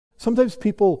Sometimes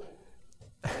people,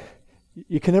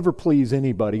 you can never please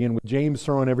anybody, and with James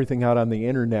throwing everything out on the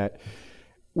internet,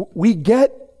 we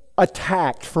get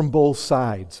attacked from both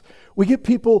sides. We get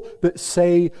people that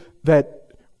say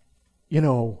that, we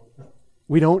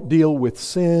don't deal with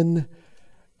sin,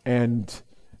 and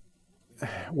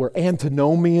we're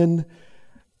antinomian,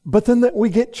 but then that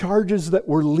we get charges that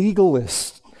we're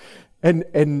legalists.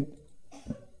 And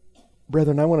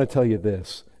brethren, I want to tell you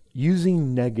this.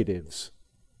 Using negatives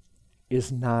is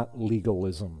not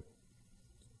legalism.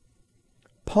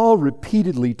 Paul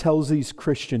repeatedly tells these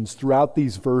Christians throughout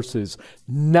these verses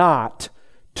not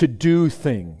to do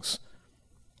things.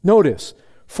 Notice,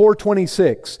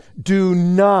 4:26, do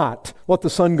not let the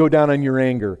sun go down on your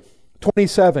anger.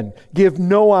 27, give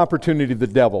no opportunity to the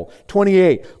devil.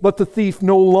 28, let the thief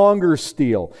no longer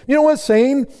steal. You know what it's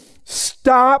saying?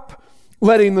 Stop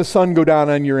letting the sun go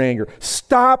down on your anger.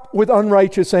 Stop with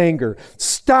unrighteous anger.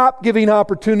 Stop giving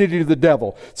opportunity to the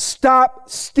devil. Stop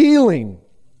stealing.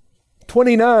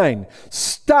 29,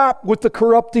 stop with the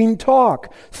corrupting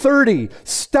talk. 30,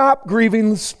 stop grieving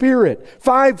the Spirit.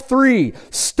 5:3,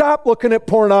 stop looking at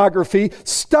pornography.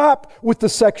 Stop with the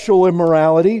sexual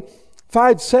immorality.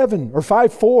 5:7 or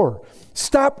 5:4,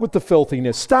 stop with the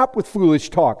filthiness. Stop with foolish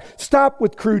talk. Stop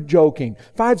with crude joking.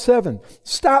 5:7,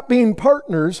 stop being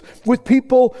partners with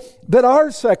people that are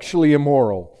sexually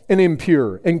immoral and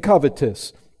impure and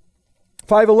covetous.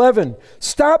 5:11,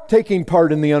 stop taking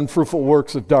part in the unfruitful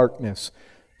works of darkness.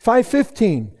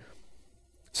 5:15,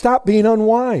 stop being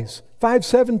unwise.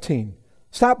 5:17,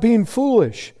 stop being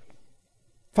foolish.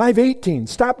 5:18,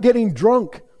 stop getting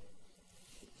drunk.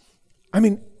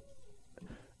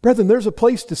 Brethren, there's a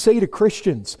place to say to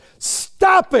Christians,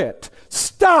 stop it!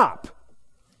 Stop!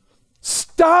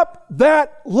 Stop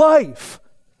that life!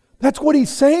 That's what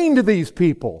he's saying to these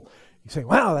people. You say,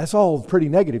 wow, that's all pretty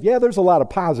negative. Yeah, there's a lot of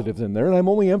positives in there, and I'm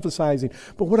only emphasizing.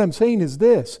 But what I'm saying is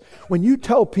this. When you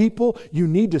tell people you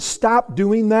need to stop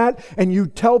doing that, and you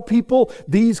tell people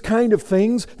these kind of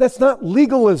things, that's not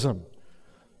legalism.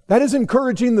 That is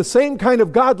encouraging the same kind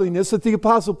of godliness that the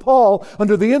Apostle Paul,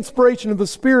 under the inspiration of the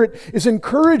Spirit, is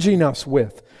encouraging us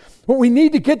with. But we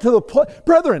need to get to the place.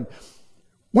 Brethren,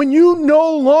 when you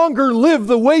no longer live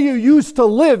the way you used to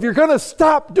live, you're going to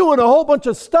stop doing a whole bunch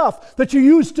of stuff that you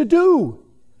used to do.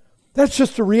 That's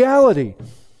just a reality.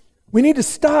 We need to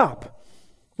stop.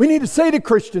 We need to say to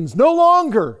Christians, no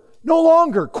longer,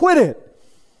 quit it.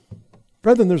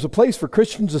 Brethren, there's a place for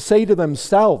Christians to say to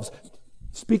themselves,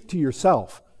 speak to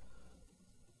yourself.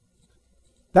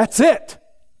 That's it.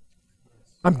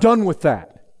 I'm done with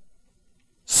that.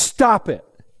 Stop it.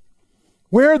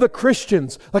 Where are the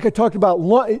Christians, like I talked about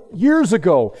years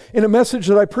ago in a message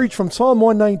that I preached from Psalm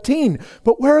 119,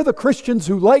 but where are the Christians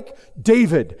who, like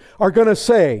David, are going to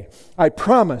say, I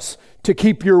promise to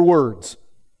keep your words?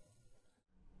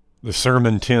 The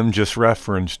sermon Tim just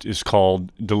referenced is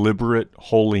called Deliberate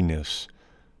Holiness.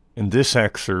 And this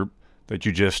excerpt that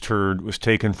you just heard was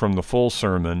taken from the full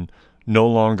sermon, No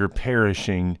Longer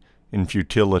Perishing in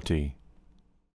Futility.